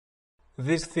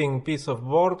This thin piece of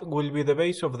board will be the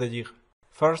base of the jig.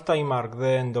 First I mark the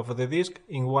end of the disc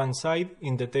in one side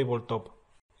in the tabletop,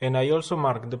 and I also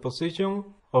mark the position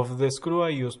of the screw I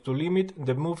use to limit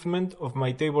the movement of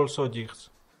my table saw jigs.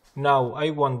 Now I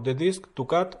want the disc to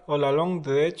cut all along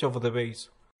the edge of the base,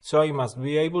 so I must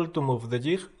be able to move the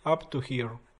jig up to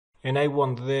here, and I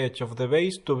want the edge of the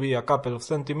base to be a couple of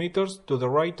centimeters to the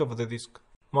right of the disc,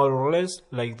 more or less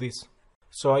like this.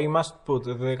 So I must put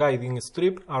the guiding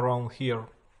strip around here,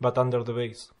 but under the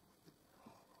base.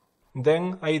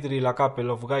 Then I drill a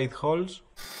couple of guide holes.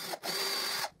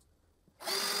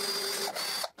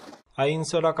 I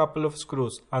insert a couple of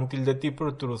screws until the tip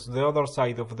protrudes the other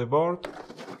side of the board.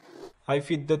 I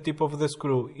fit the tip of the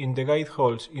screw in the guide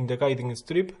holes in the guiding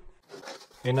strip,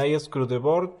 and I screw the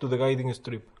board to the guiding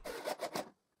strip.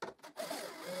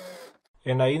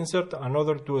 And I insert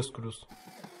another 2 screws.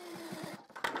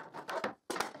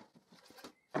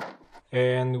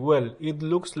 And well, it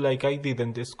looks like I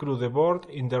didn't screw the board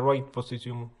in the right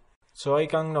position, so I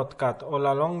cannot cut all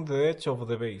along the edge of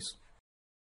the base.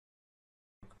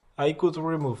 I could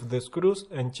remove the screws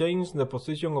and change the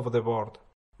position of the board,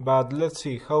 but let's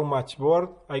see how much board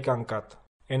I can cut,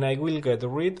 and I will get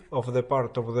rid of the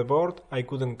part of the board I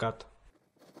couldn't cut.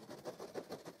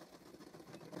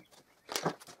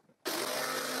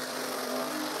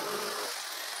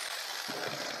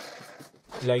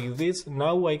 Like this,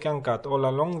 now I can cut all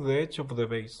along the edge of the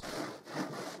base.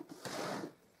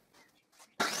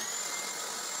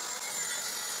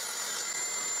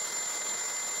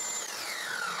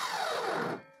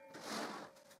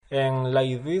 And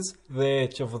like this, the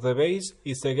edge of the base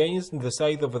is against the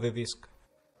side of the disc.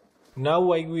 Now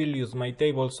I will use my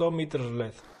table saw meter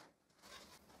lathe,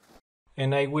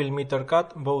 and I will meter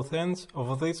cut both ends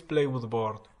of this plywood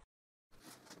board.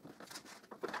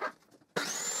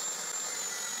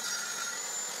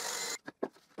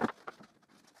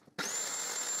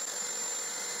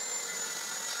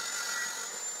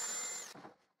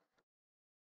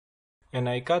 And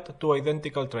I cut 2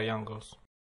 identical triangles.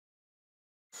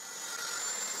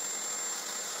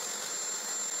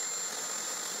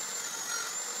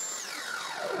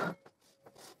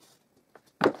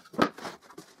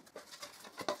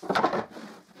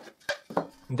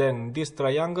 Then these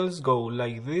triangles go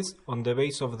like this on the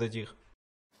base of the jig.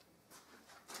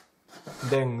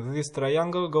 Then this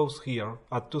triangle goes here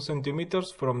at 2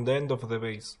 cm from the end of the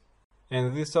base,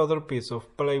 and this other piece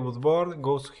of plywood board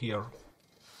goes here.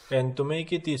 And to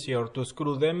make it easier to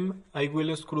screw them, I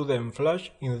will screw them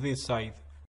flush in this side.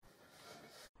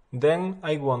 Then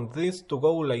I want this to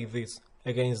go like this,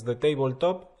 against the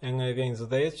tabletop and against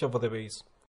the edge of the base.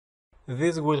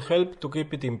 This will help to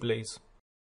keep it in place.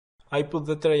 I put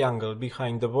the triangle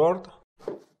behind the board,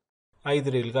 I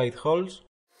drill guide holes,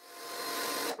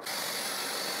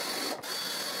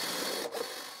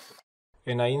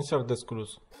 and I insert the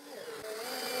screws.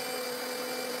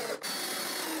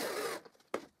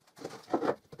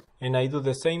 And I do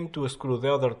the same to screw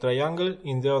the other triangle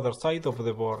in the other side of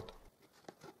the board.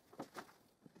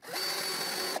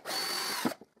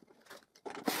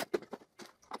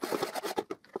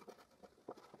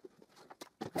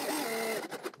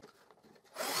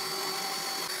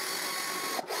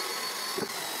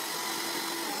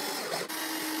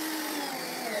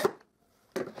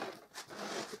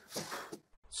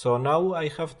 So now I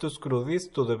have to screw this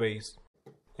to the base.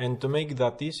 And to make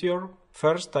that easier,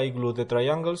 first I glue the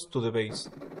triangles to the base.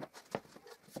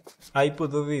 I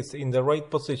put this in the right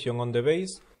position on the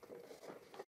base,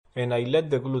 and I let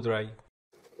the glue dry.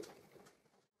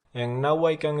 And now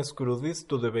I can screw this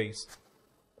to the base.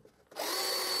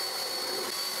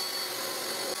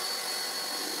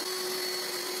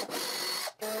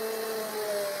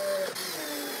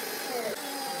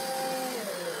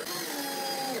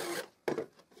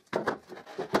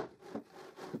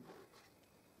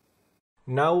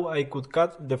 Now I could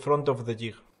cut the front of the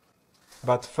jig,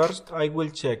 but first I will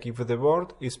check if the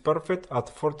board is perfect at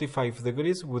 45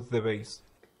 degrees with the base,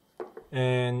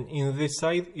 and in this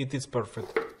side it is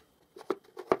perfect,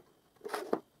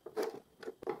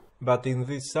 but in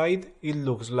this side it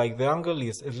looks like the angle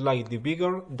is slightly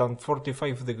bigger than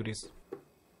 45 degrees.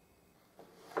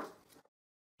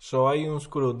 So I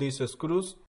unscrew these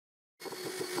screws,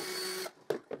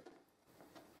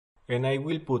 and I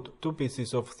will put 2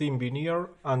 pieces of thin veneer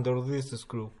under this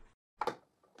screw.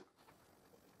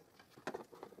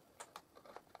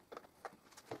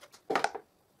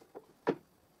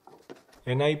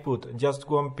 And I put just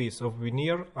 1 piece of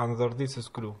veneer under this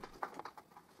screw.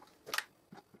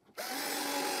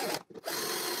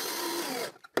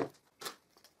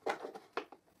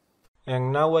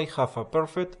 And now I have a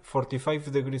perfect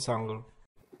 45 degrees angle.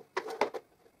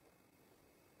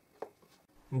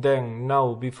 Then,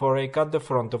 now before I cut the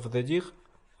front of the jig,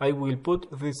 I will put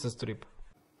this strip.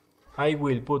 I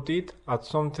will put it at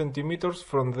some centimeters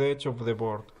from the edge of the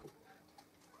board.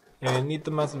 And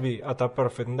it must be at a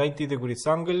perfect 90 degrees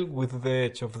angle with the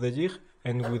edge of the jig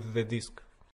and with the disc.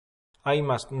 I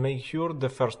must make sure the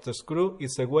first screw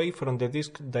is away from the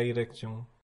disc direction.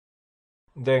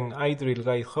 Then I drill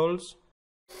guide holes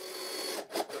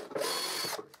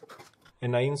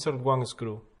and I insert one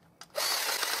screw.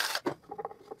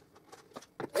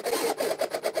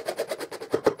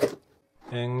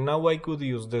 And now I could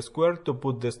use the square to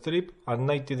put the strip at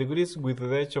 90 degrees with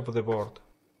the edge of the board.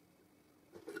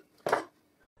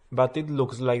 But it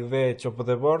looks like the edge of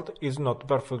the board is not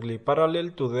perfectly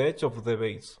parallel to the edge of the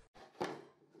base.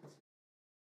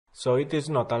 So it is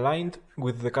not aligned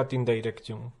with the cutting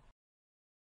direction.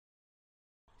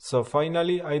 So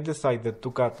finally I decided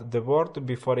to cut the board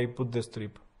before I put the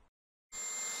strip.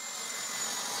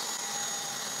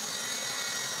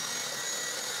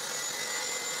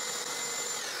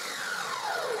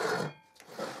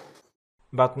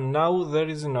 But now there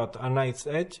is not a nice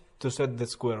edge to set the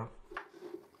square.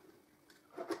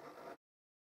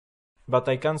 But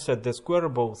I can set the square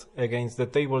both against the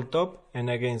tabletop and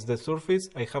against the surface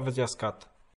I have just cut.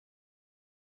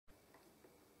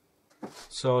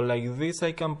 So like this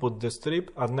I can put the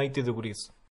strip at 90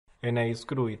 degrees and I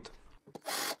screw it.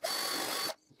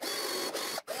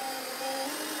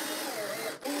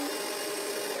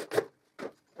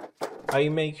 I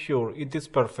make sure it is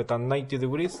perfect at 90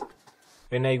 degrees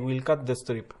and I will cut the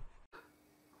strip.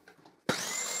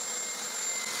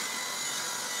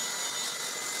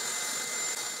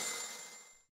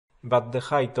 But the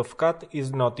height of cut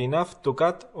is not enough to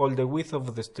cut all the width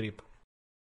of the strip.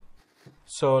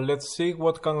 So let's see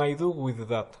what can I do with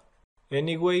that.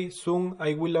 Anyway, soon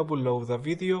I will upload a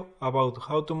video about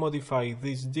how to modify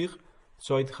this jig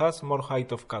so it has more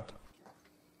height of cut.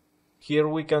 Here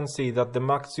we can see that the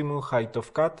maximum height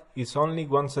of cut is only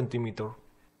 1 centimeter.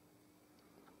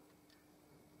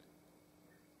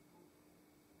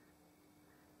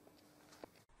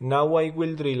 Now I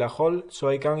will drill a hole so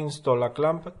I can install a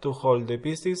clamp to hold the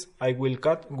pieces I will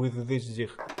cut with this jig.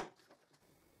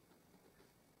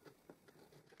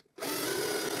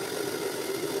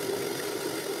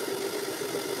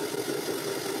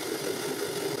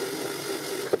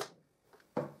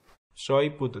 So I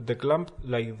put the clamp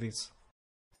like this.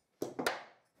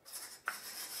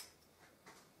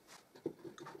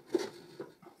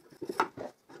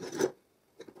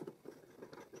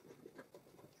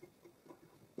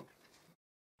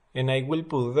 And I will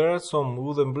put there some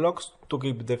wooden blocks to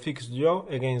keep the fixed jaw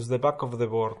against the back of the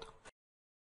board.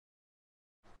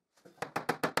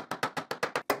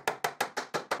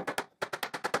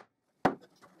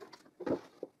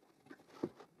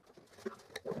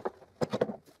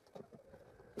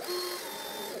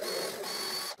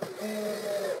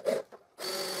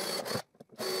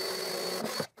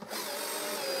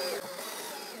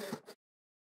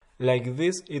 Like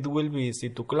this, it will be easy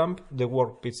to clamp the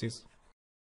workpieces.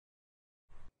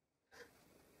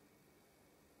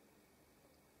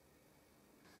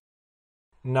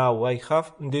 Now I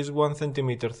have these 1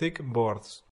 centimeter thick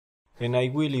boards, and I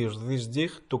will use this jig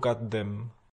to cut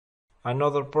them.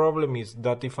 Another problem is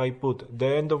that if I put the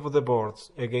end of the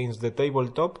boards against the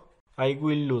tabletop, I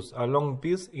will lose a long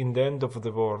piece in the end of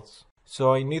the boards.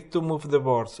 So I need to move the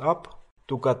boards up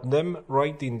to cut them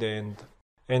right in the end.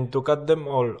 And to cut them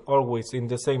all always in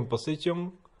the same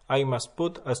position, I must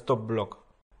put a stop block.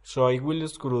 So I will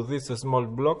screw this small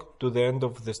block to the end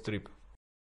of the strip.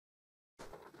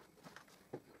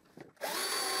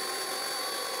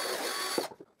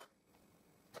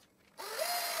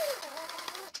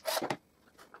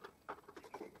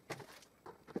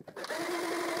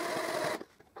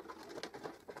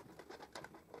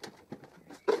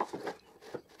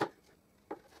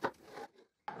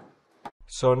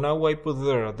 So now I put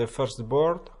there the first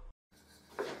board,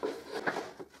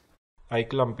 I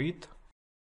clamp it,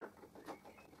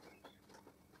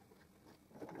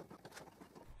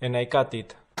 and I cut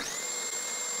it.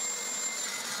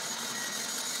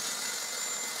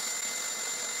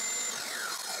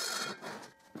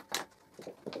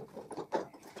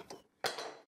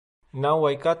 Now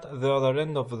I cut the other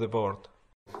end of the board,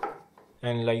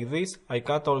 and like this I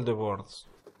cut all the boards.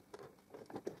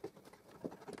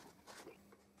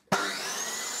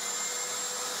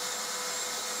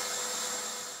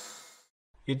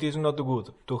 It is not good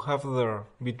to have there,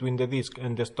 between the disc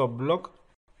and the stop block,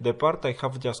 the part I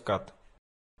have just cut,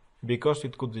 because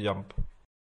it could jump.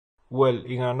 Well,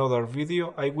 in another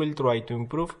video I will try to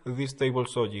improve this table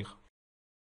saw jig.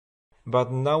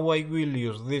 But now I will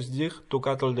use this jig to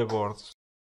cut all the boards.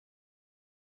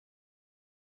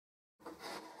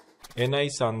 and I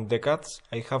sand the cuts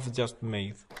I have just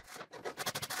made.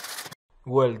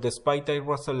 Well, despite I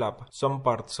rustle up some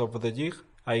parts of the jig,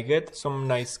 I get some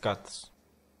nice cuts.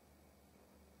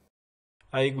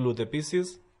 I glue the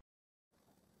pieces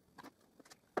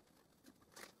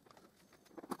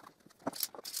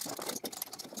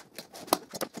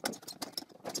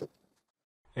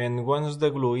and once the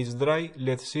glue is dry,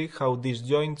 let's see how these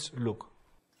joints look.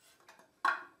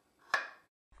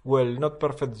 Well, not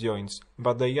perfect joints,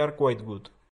 but they are quite good.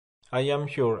 I am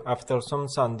sure after some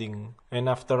sanding and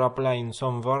after applying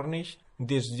some varnish,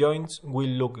 these joints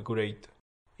will look great.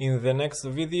 In the next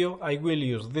video I will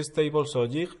use this table saw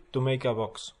jig to make a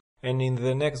box, and in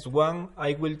the next one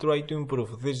I will try to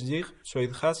improve this jig so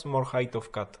it has more height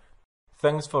of cut.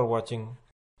 Thanks for watching.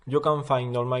 You can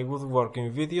find all my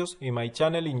woodworking videos in my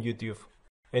channel in YouTube.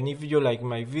 And if you like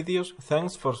my videos,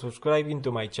 thanks for subscribing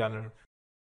to my channel.